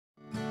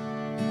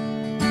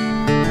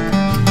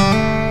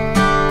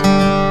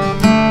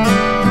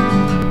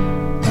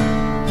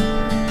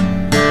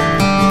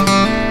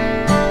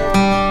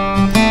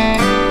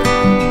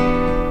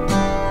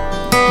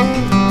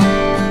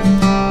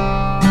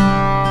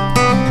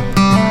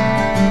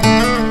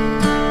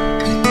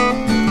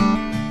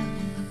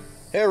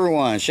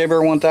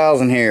Shabear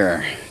 1000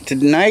 here.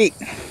 Tonight,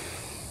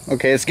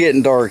 okay, it's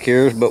getting dark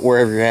here, but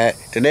wherever you're at,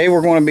 today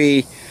we're going to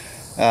be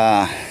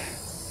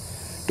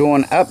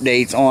doing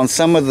updates on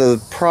some of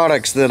the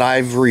products that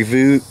I've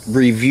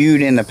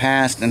reviewed in the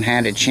past and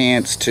had a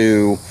chance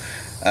to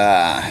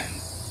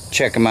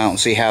check them out and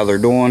see how they're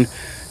doing.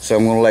 So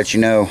I'm going to let you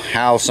know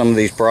how some of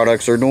these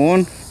products are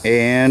doing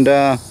and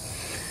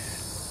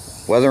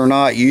whether or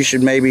not you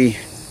should maybe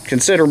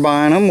consider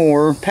buying them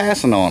or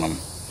passing on them.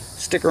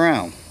 Stick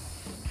around.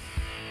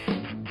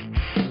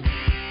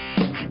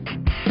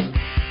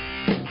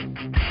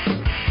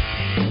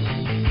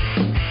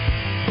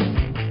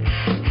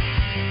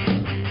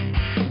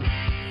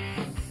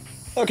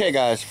 Okay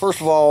guys,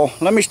 first of all,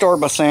 let me start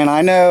by saying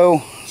I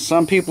know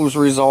some people's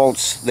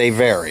results, they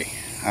vary.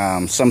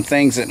 Some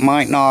things that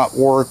might not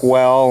work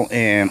well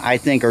and I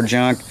think are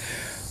junk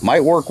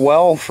might work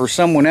well for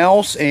someone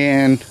else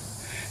and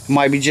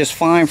might be just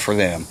fine for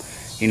them.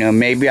 You know,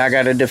 maybe I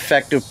got a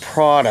defective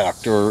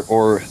product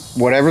or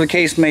whatever the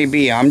case may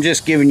be. I'm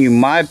just giving you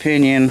my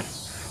opinion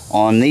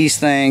on these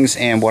things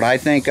and what I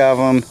think of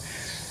them,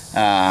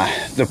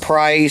 the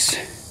price,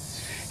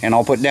 and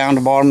I'll put down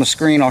the bottom of the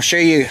screen. I'll show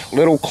you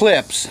little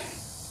clips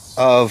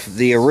of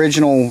the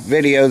original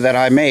video that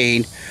I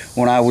made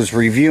when I was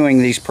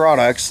reviewing these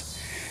products,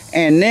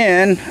 and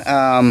then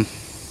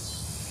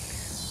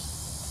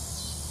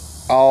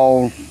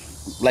I'll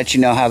let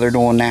you know how they're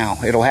doing now.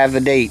 It'll have the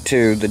date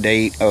too, the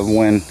date of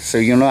when, so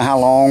you'll know how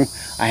long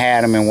I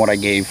had them and what I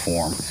gave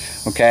for them.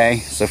 Okay,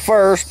 so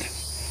first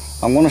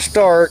I'm going to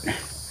start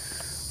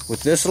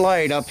with this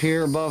light up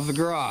here above the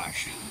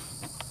garage.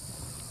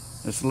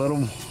 This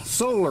little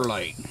solar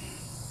light.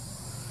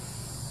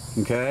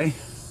 Okay,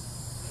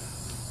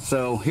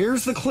 so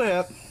here's the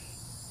clip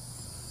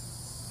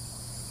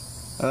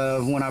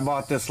of when I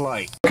bought this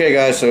light. Okay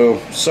guys, so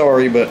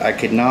sorry, but I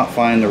could not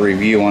find the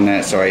review on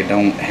that, so I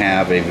don't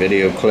have a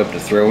video clip to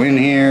throw in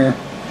here.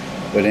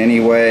 But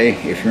anyway,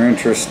 if you're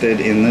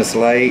interested in this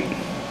light,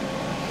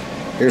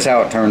 here's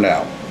how it turned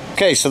out.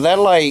 Okay, so that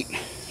light,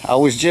 I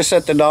was just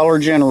at the Dollar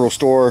General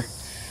store.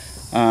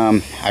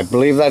 I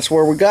believe that's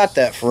where we got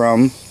that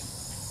from,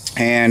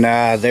 and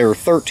they were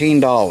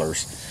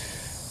 $13.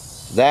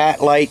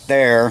 That light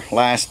there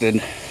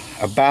lasted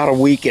about a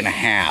week and a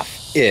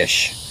half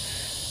ish.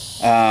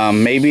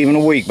 Maybe even a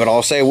week, but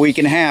I'll say a week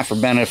and a half for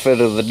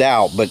benefit of the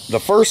doubt. But the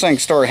first thing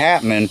started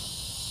happening,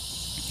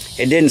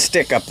 it didn't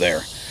stick up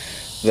there.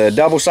 The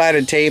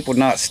double-sided tape would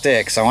not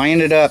stick, so I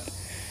ended up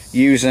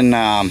using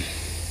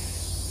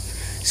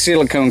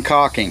silicone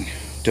caulking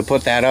to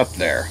put that up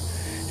there.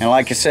 And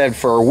like I said,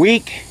 for a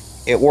week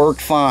it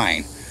worked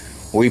fine.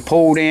 We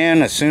pulled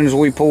in, as soon as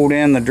we pulled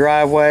in the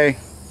driveway,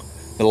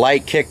 the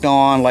light kicked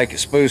on like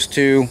it's supposed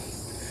to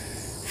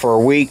for a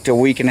week to a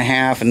week and a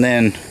half, and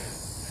then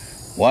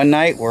one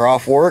night we're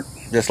off work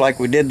just like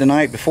we did the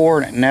night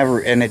before,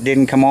 and it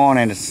didn't come on,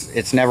 and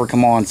it's never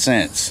come on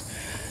since.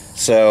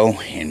 So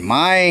in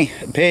my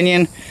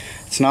opinion,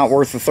 it's not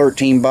worth the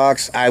 13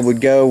 bucks. I would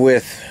go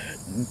with,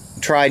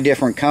 try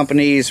different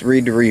companies,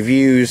 read the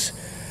reviews,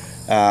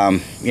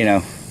 you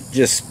know,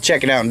 just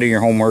check it out and do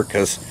your homework,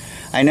 because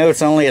I know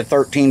it's only a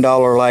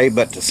 $13 light,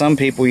 but to some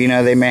people, you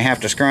know, they may have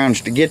to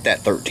scrounge to get that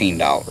 $13.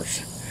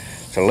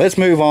 So let's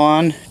move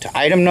on to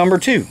item number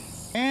 2.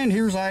 And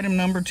here's item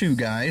number 2,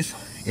 guys.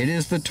 It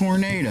is the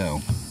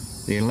Tornado,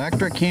 the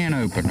electric can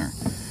opener.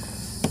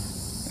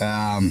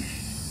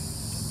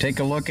 Take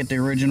a look at the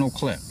original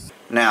clip.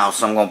 Now,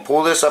 so I'm going to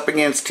pull this up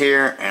against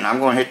here, and I'm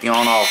going to hit the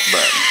on-off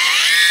button.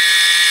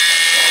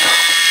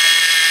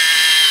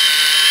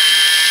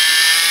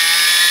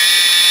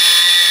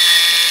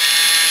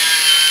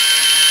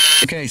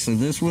 Okay, so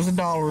this was a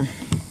Dollar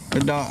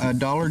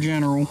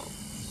General.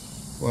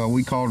 Well,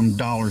 we called them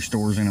dollar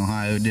stores in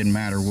Ohio. It didn't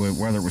matter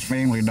whether it was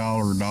Family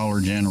Dollar or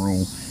Dollar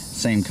General,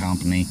 same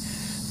company.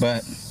 But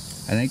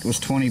I think it was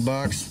 20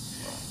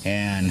 bucks,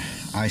 and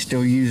I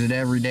still use it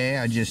every day.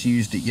 I just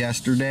used it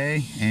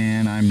yesterday,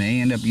 and I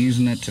may end up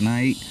using it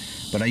tonight.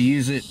 But I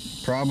use it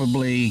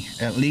probably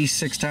at least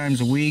 6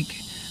 times a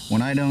week.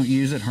 When I don't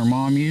use it, her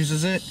mom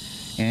uses it,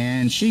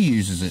 and she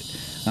uses it.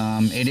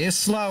 It is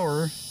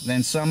slower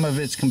than some of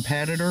its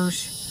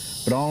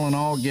competitors, but all in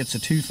all, it gets a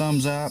 2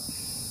 thumbs up.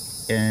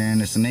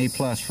 And it's an A+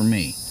 for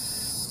me.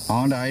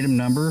 On to item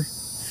number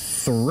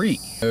 3.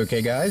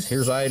 Okay guys,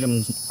 here's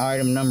item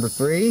number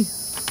 3.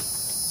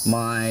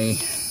 My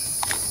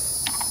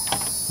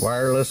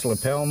wireless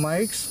lapel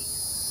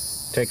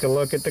mics. Take a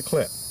look at the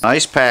clip.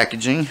 Nice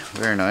packaging,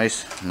 very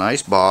nice.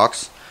 Nice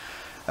box.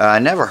 I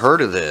never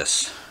heard of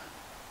this.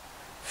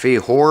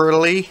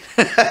 Fihorally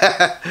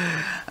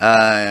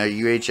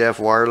UHF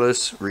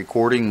wireless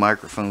recording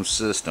microphone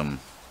system.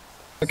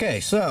 Okay,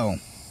 so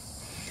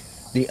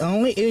the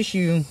only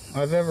issue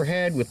I've ever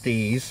had with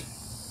these,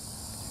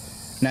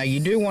 now you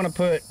do want to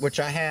put, which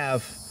I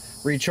have,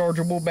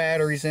 rechargeable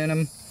batteries in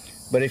them,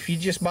 but if you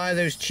just buy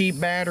those cheap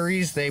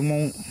batteries, they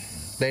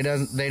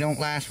don't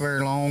last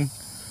very long.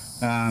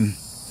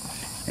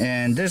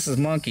 And this is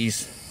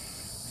Monkey's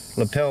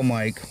lapel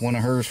mic, one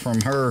of hers from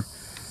her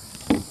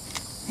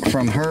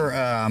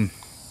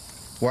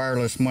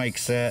wireless mic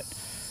set,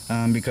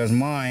 because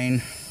mine,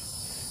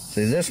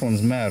 see, this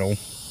one's metal,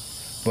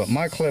 but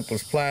my clip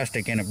was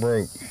plastic and it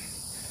broke.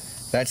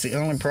 That's the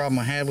only problem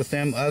I had with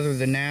them. Other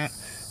than that,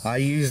 I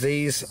use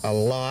these a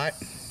lot.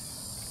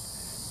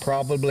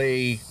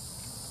 Probably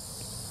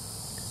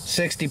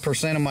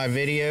 60% of my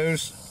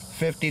videos,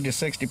 50 to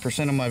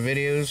 60% of my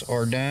videos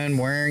are done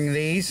wearing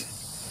these.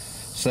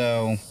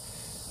 So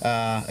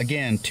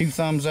again, 2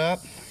 thumbs up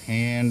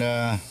and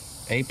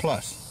A+.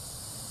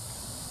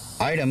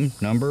 Item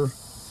number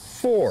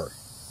 4.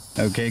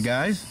 Okay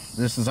guys,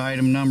 this is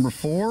item number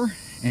 4,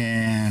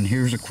 and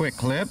here's a quick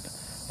clip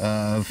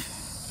of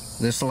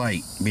this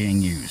light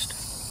being used.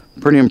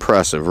 Pretty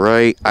impressive,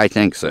 right? I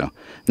think so.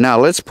 Now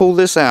let's pull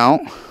this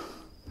out.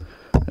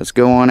 Let's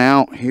go on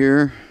out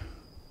here,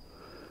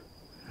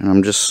 and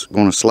I'm just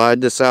going to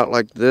slide this out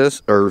like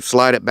this, or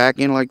slide it back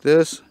in like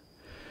this,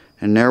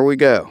 and there we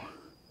go.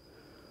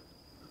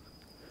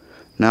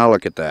 Now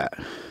look at that.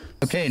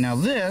 Okay, now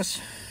this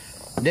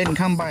didn't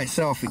come by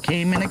itself. It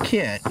came in a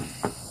kit,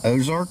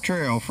 Ozark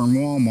Trail from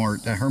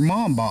Walmart, that her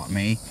mom bought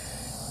me.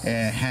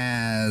 It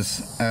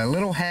has a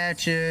little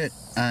hatchet,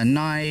 a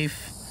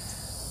knife,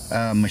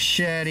 a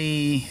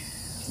machete,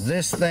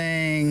 this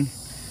thing.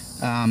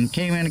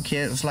 Came in a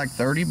kit. It's like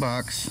 30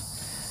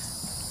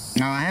 bucks.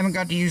 Now I haven't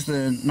got to use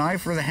the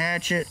knife or the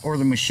hatchet or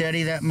the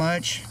machete that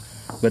much,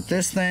 but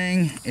this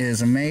thing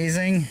is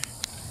amazing.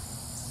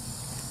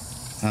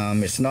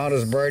 It's not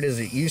as bright as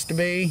it used to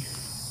be,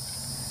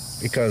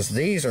 because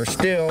these are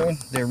still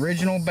the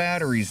original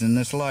batteries in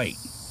this light.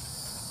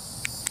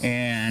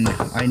 And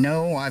I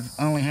know I've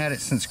only had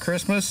it since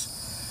Christmas,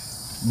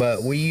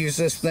 but we use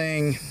this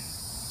thing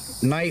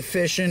night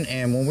fishing,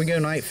 and when we go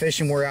night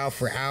fishing, we're out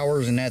for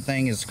hours and that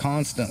thing is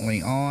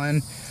constantly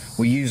on.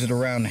 We use it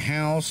around the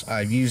house.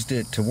 I've used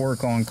it to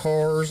work on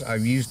cars.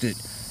 I've used it,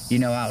 you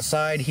know,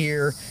 outside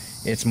here.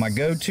 It's my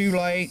go-to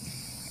light,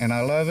 and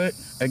I love it.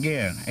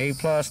 Again, A+,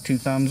 2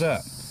 thumbs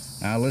up.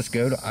 Now let's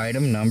go to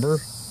item number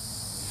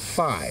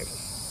 5.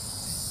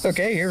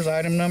 Okay, here's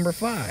item number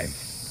 5.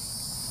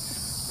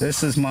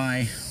 This is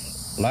my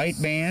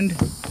light band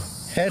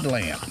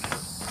headlamp.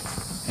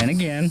 And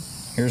again,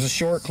 here's a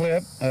short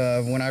clip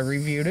of when I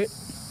reviewed it.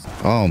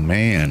 Oh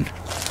man.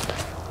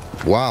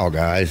 Wow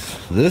guys.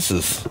 This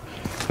is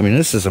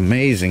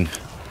amazing.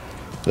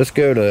 Let's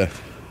go to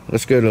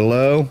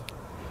low.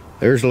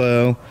 There's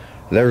low.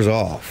 There's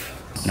off.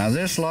 Now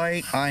this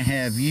light I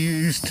have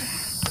used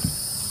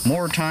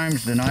more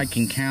times than I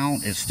can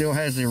count. It still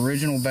has the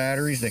original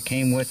batteries that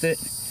came with it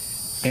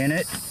in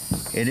it.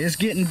 It is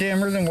getting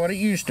dimmer than what it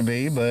used to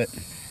be, but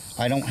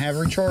I don't have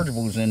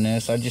rechargeables in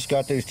this. I just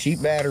got those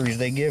cheap batteries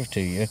they give to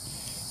you.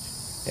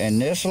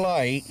 And this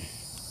light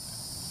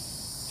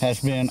has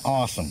been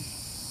awesome.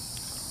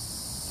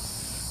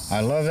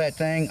 I love that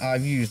thing.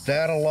 I've used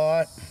that a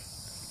lot,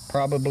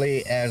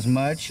 probably as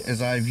much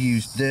as I've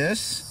used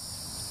this.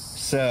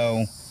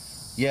 So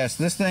yes,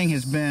 this thing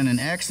has been an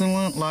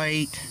excellent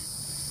light.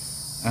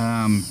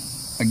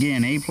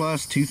 Again, A+,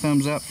 2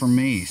 thumbs up from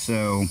me.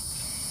 So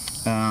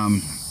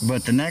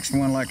but the next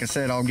one, like I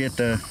said, I'll get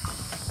the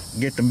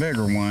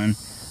bigger one.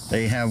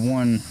 They have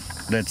one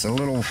that's a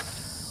little,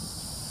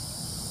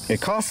 it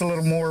costs a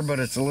little more, but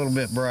it's a little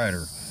bit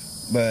brighter.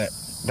 But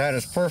that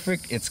is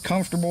perfect. It's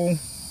comfortable.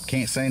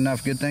 Can't say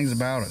enough good things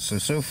about it.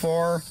 So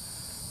far,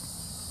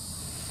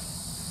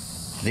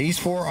 these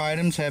 4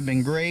 items have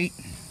been great.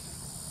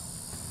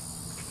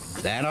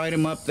 That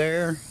item up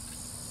there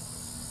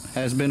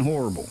has been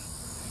horrible.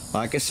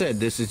 Like I said,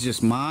 this is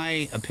just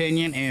my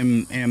opinion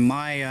and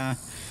my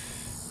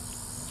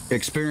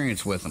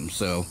experience with them.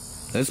 So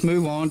let's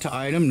move on to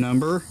item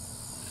number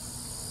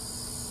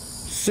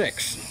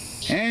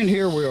 6. And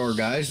here we are,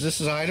 guys.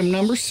 This is item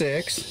number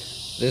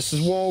 6. This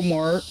is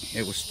Walmart.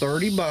 It was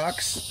 30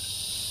 bucks.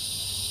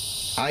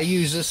 I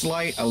use this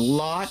light a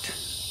lot.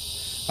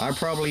 I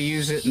probably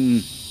use it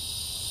in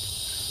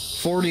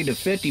 40 to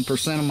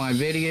 50% of my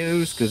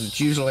videos, because it's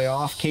usually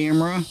off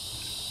camera,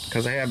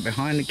 because I have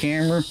behind the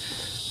camera.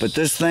 But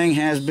this thing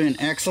has been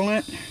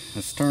excellent.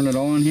 Let's turn it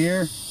on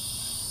here.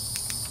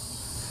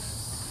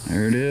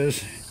 There it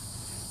is.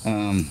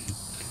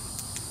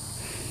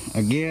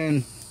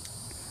 Again,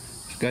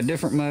 it's got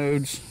different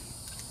modes.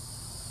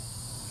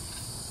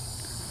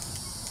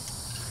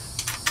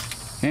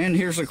 And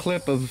here's a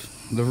clip of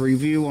the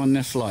review on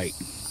this light.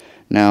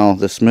 Now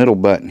this middle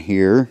button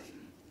here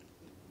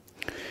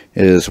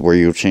is where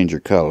you'll change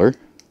your color.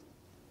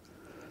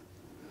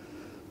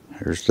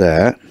 There's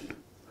that.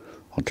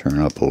 I'll turn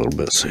it up a little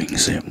bit so you can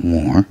see it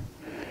more.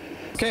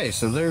 Okay,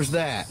 so there's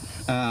that.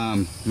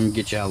 Let me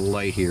get you out of the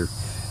light here.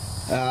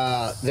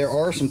 There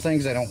are some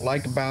things I don't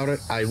like about it.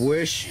 I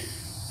wish,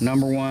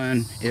 number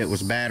one, it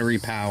was battery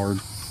powered.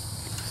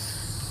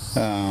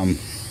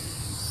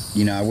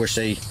 You know, I wish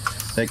they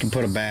could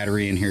put a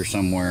battery in here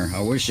somewhere.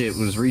 I wish it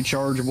was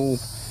rechargeable.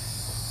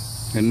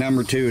 And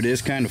number two, it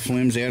is kind of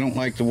flimsy. I don't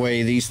like the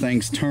way these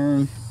things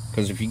turn,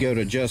 because if you go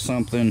to adjust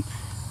something,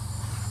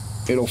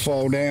 it'll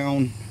fall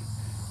down.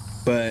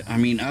 But I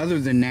mean, other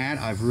than that,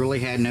 I've really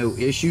had no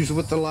issues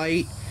with the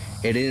light.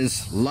 It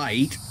is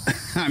light.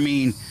 I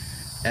mean,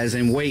 as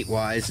in weight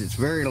wise, it's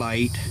very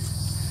light.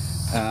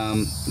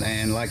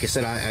 And like I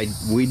said,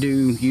 we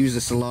do use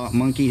this a lot.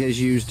 Monkey has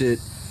used it.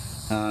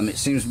 It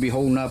seems to be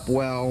holding up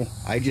well.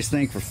 I just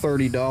think for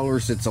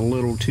 $30 it's a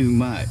little too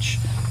much.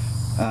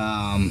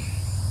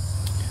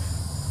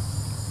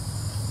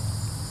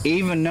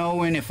 Even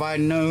knowing, if I'd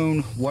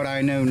known what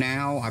I know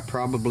now, I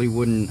probably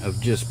wouldn't have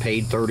just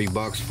paid 30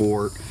 bucks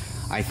for it.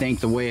 I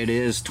think the way it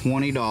is,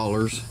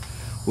 $20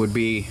 would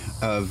be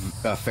a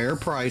fair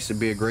price. It'd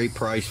be a great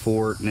price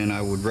for it, and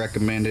I would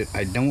recommend it.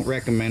 I don't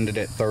recommend it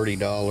at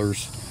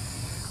 $30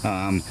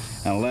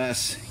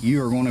 unless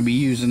you are going to be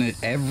using it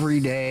every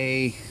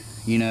day,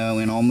 you know,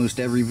 in almost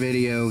every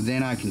video.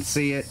 Then I can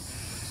see it.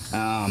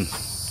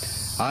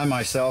 I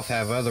myself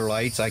have other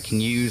lights I can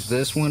use.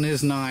 This one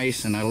is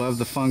nice and I love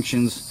the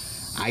functions.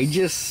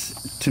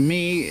 To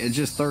me, it's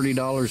just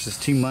 $30 is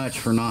too much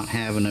for not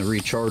having a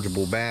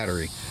rechargeable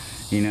battery.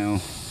 You know,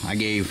 I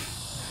gave,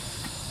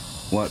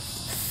 what,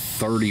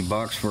 30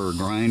 bucks for a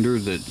grinder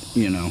that,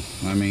 you know,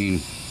 I mean,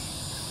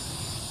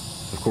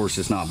 of course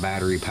it's not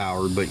battery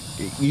powered, but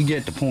you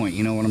get the point,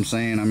 you know what I'm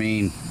saying? I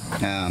mean,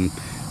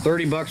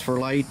 30 bucks for a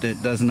light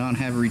that does not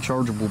have a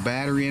rechargeable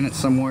battery in it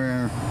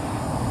somewhere,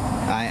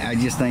 I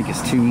just think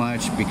it's too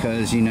much,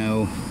 because, you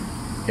know,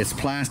 it's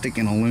plastic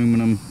and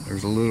aluminum.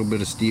 There's a little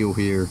bit of steel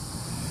here.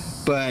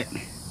 But,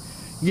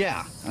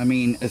 yeah, I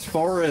mean, as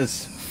far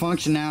as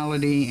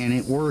functionality and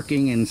it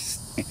working and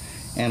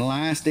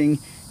lasting,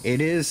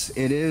 it is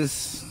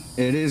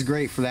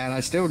great for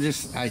that.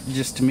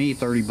 To me,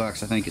 30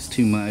 bucks I think is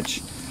too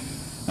much.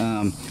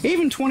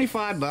 Even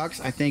 25 bucks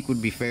I think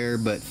would be fair,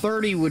 but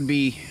 30 would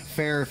be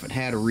fair if it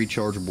had a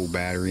rechargeable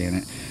battery in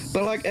it.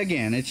 But like,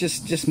 again, it's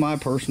just my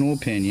personal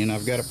opinion.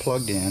 I've got it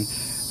plugged in,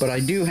 but I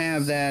do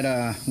have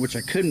that which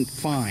I couldn't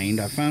find.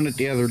 I found it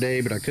the other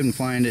day, but I couldn't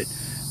find it.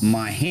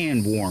 My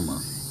hand warmer,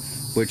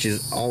 which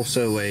is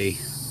also a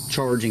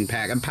charging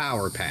pack, a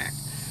power pack.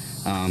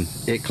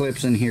 It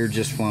clips in here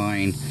just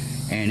fine,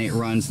 and it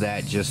runs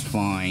that just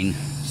fine.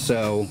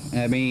 So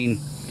I mean,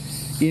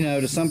 you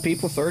know, to some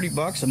people 30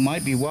 bucks it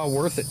might be well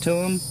worth it to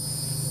them,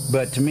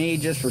 but to me,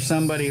 just for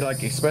somebody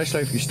like,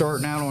 especially if you're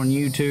starting out on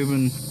YouTube,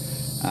 and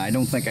I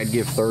don't think I'd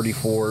give 30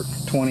 for it.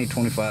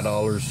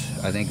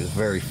 $25 I think is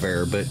very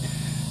fair. But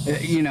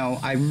you know,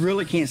 I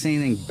really can't say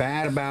anything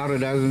bad about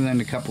it other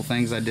than a couple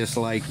things I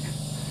dislike.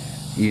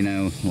 You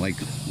know, like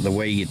the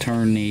way you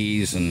turn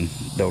these and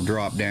they'll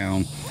drop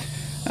down.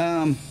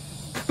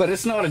 But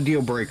it's not a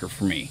deal breaker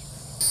for me.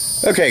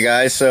 Okay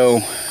guys, so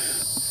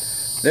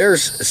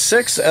there's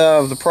 6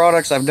 of the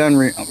products I've done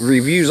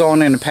reviews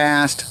on in the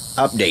past.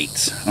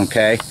 Updates,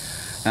 okay?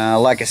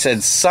 Like I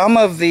said, some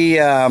of these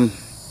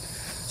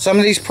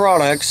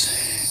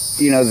products,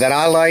 you know, that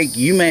I like,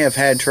 you may have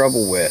had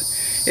trouble with.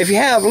 If you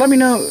have, let me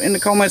know in the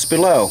comments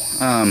below.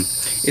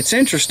 It's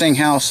interesting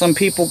how some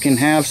people can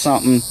have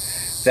something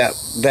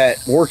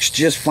that works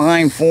just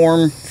fine for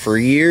them for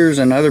years,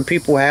 and other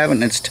people haven't,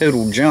 and it's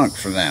total junk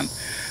for them.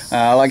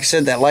 Like I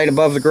said, that light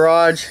above the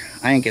garage,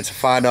 I think it's a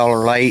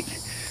 $5 light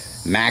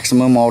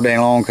maximum all day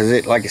long, because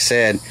it, like I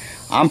said,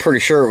 I'm pretty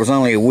sure it was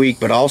only a week,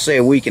 but I'll say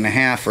a week and a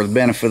half for the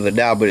benefit of the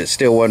doubt, but it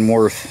still wasn't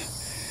worth.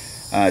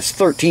 It's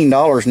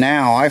 $13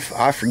 now. I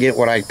forget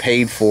what I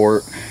paid for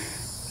it.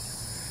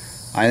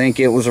 I think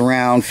it was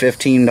around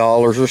 $15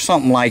 or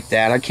something like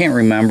that. I can't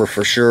remember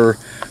for sure,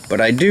 but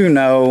I do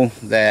know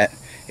that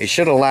it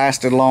should have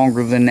lasted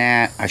longer than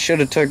that. I should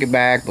have took it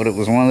back, but it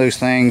was one of those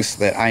things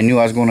that I knew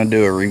I was going to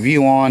do a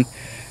review on,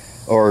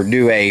 or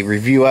do a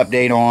review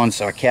update on,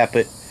 so I kept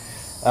it.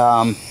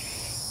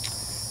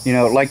 You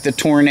know, like the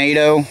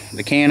Tornado,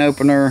 the can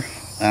opener,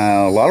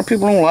 a lot of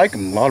people don't like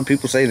them. A lot of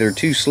people say they're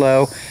too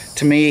slow.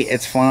 To me,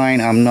 it's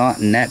fine. I'm not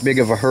in that big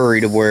of a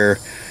hurry to where,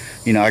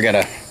 you know, I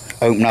gotta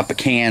open up a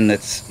can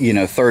that's, you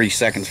know, 30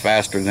 seconds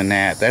faster than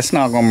that. That's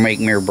not gonna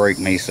make me or break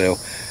me. So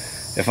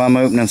if I'm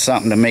opening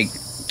something to make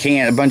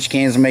a bunch of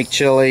cans to make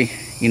chili,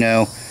 you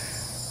know,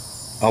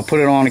 I'll put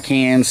it on a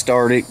can,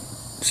 start it,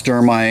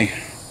 brown my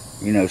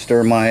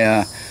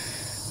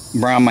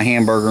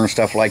hamburger and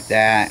stuff like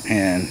that.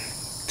 And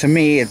to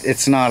me,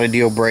 it's not a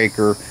deal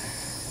breaker.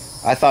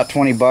 I thought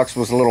 20 bucks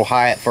was a little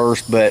high at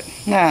first, but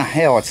nah,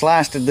 hell, it's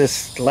lasted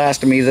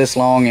me this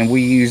long, and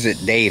we use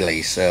it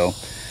daily. So,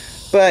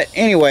 but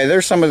anyway,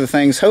 there's some of the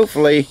things.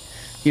 Hopefully,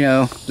 you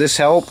know, this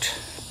helped.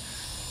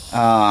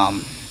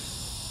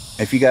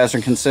 If you guys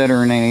are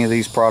considering any of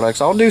these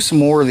products, I'll do some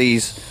more of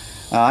these.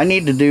 I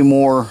need to do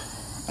more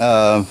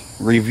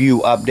review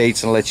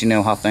updates and let you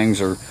know how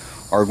things are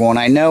going.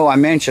 I know I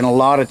mention a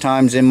lot of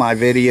times in my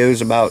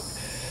videos about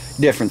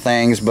different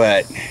things,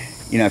 but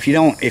you know,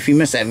 if you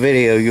miss that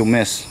video, you'll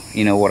miss,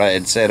 you know, what I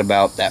had said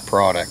about that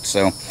product.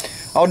 So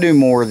I'll do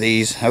more of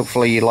these.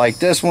 Hopefully you like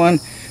this one.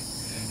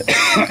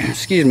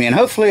 Excuse me, and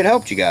hopefully it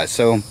helped you guys.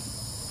 So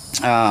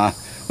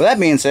with that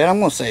being said, I'm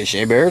going to say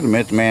Shea Bear, the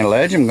myth, the man,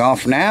 legend. I'm gone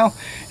for now,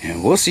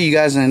 and we'll see you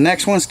guys in the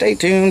next one. Stay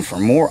tuned for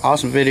more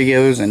awesome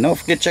videos, and don't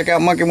forget to check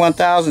out Monkey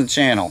 1000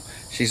 channel.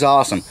 She's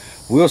awesome.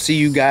 We'll see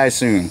you guys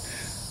soon.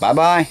 Bye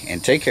bye,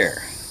 and take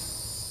care.